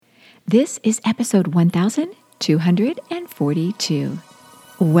This is episode 1242.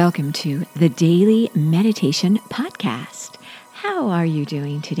 Welcome to the Daily Meditation Podcast. How are you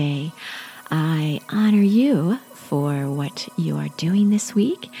doing today? I honor you for what you are doing this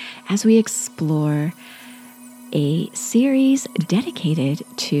week as we explore a series dedicated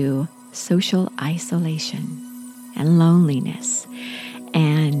to social isolation and loneliness.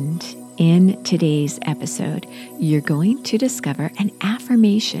 And in today's episode, you're going to discover an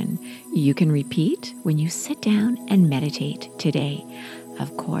affirmation you can repeat when you sit down and meditate today.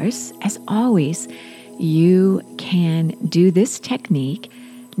 Of course, as always, you can do this technique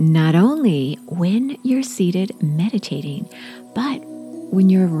not only when you're seated meditating, but when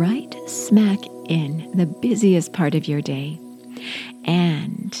you're right smack in the busiest part of your day.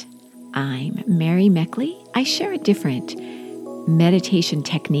 And I'm Mary Meckley. I share a different meditation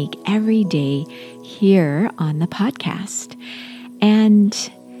technique every day here on the podcast. And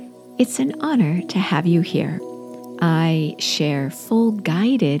it's an honor to have you here. I share full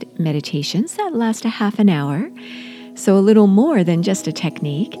guided meditations that last a half an hour, so a little more than just a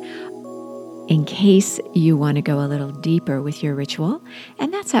technique, in case you want to go a little deeper with your ritual.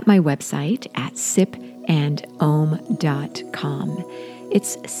 And that's at my website at sipandom.com.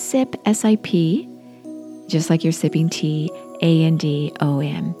 It's sip, S-I-P, just like you're sipping tea,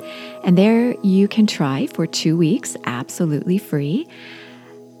 A-N-D-O-M. And there you can try for 2 weeks, absolutely free,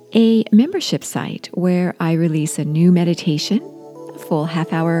 a membership site where I release a new meditation, a full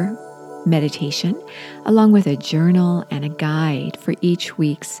half-hour meditation, along with a journal and a guide for each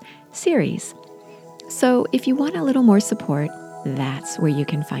week's series. So if you want a little more support, that's where you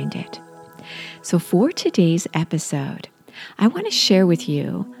can find it. So for today's episode, I want to share with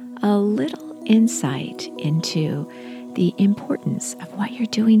you a little insight into the importance of what you're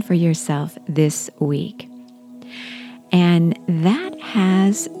doing for yourself this week. And that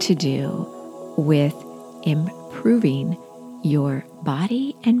has to do with improving your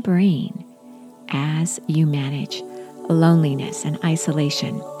body and brain as you manage loneliness and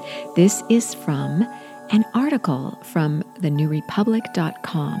isolation. This is from an article from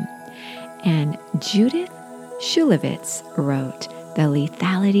thenewrepublic.com. And Judith Shulevitz wrote, "The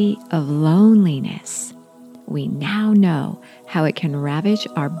lethality of loneliness. We now know how it can ravage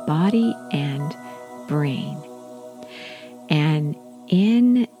our body and brain." And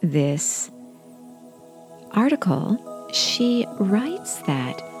in this article, she writes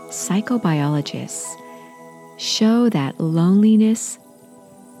that psychobiologists show that loneliness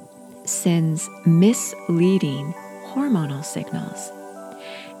sends misleading hormonal signals.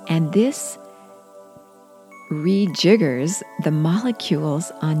 And this rejiggers the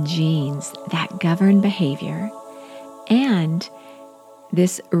molecules on genes that govern behavior, and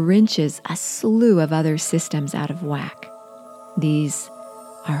this wrenches a slew of other systems out of whack. These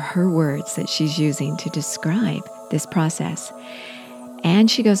are her words that she's using to describe this process. And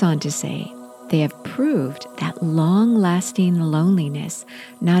she goes on to say, they have proved that long-lasting loneliness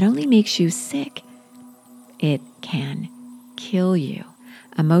not only makes you sick, it can kill you.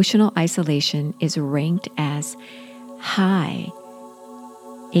 Emotional isolation is ranked as high,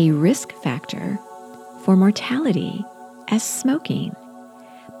 a risk factor for mortality as smoking.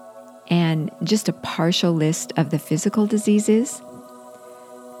 And just a partial list of the physical diseases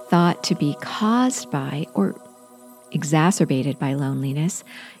thought to be caused by or exacerbated by loneliness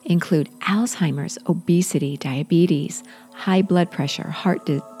include Alzheimer's, obesity, diabetes, high blood pressure, heart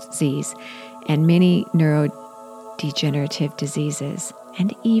disease, and many neurodegenerative diseases,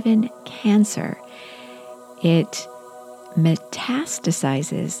 and even cancer. It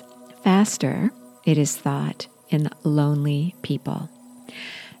metastasizes faster, it is thought, in lonely people.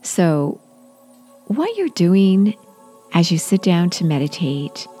 So, what you're doing as you sit down to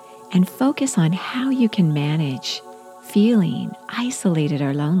meditate and focus on how you can manage feeling isolated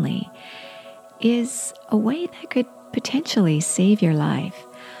or lonely is a way that could potentially save your life.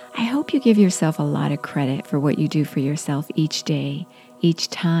 I hope you give yourself a lot of credit for what you do for yourself each day, each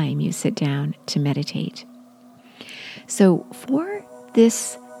time you sit down to meditate. So for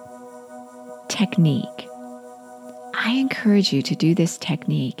this technique, I encourage you to do this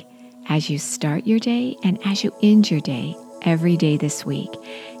technique as you start your day and as you end your day every day this week.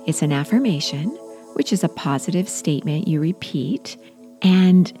 It's an affirmation, which is a positive statement you repeat,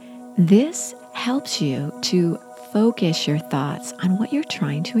 and this helps you to focus your thoughts on what you're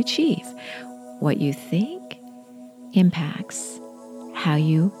trying to achieve. What you think impacts how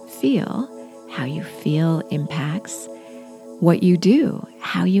you feel. How you feel impacts what you do,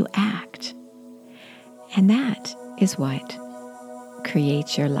 how you act. And that is what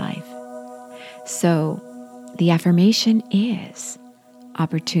creates your life. So the affirmation is,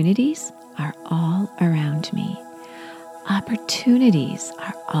 Opportunities are all around me. Opportunities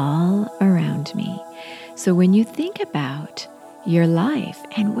are all around me. So when you think about your life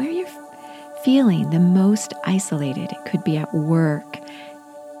and where you're feeling the most isolated, it could be at work,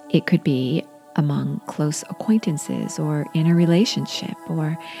 it could be among close acquaintances or in a relationship,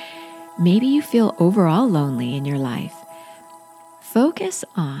 or maybe you feel overall lonely in your life. Focus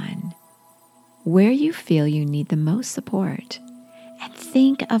on where you feel you need the most support and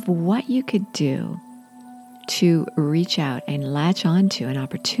think of what you could do to reach out and latch onto an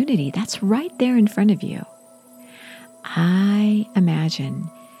opportunity that's right there in front of you. I imagine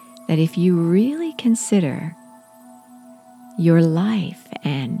that if you really consider your life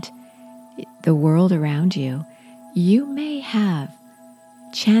and the world around you, you may have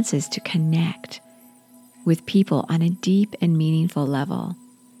chances to connect with people on a deep and meaningful level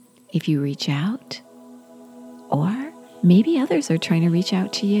if you reach out, or maybe others are trying to reach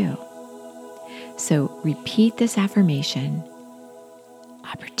out to you. So repeat this affirmation: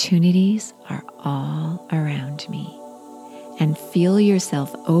 opportunities are all around me. And feel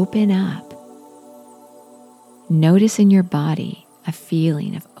yourself open up. Notice in your body a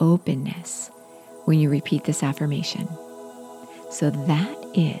feeling of openness when you repeat this affirmation. So that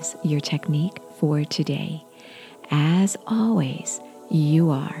is your technique for today. As always, you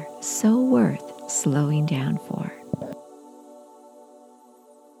are so worth slowing down for.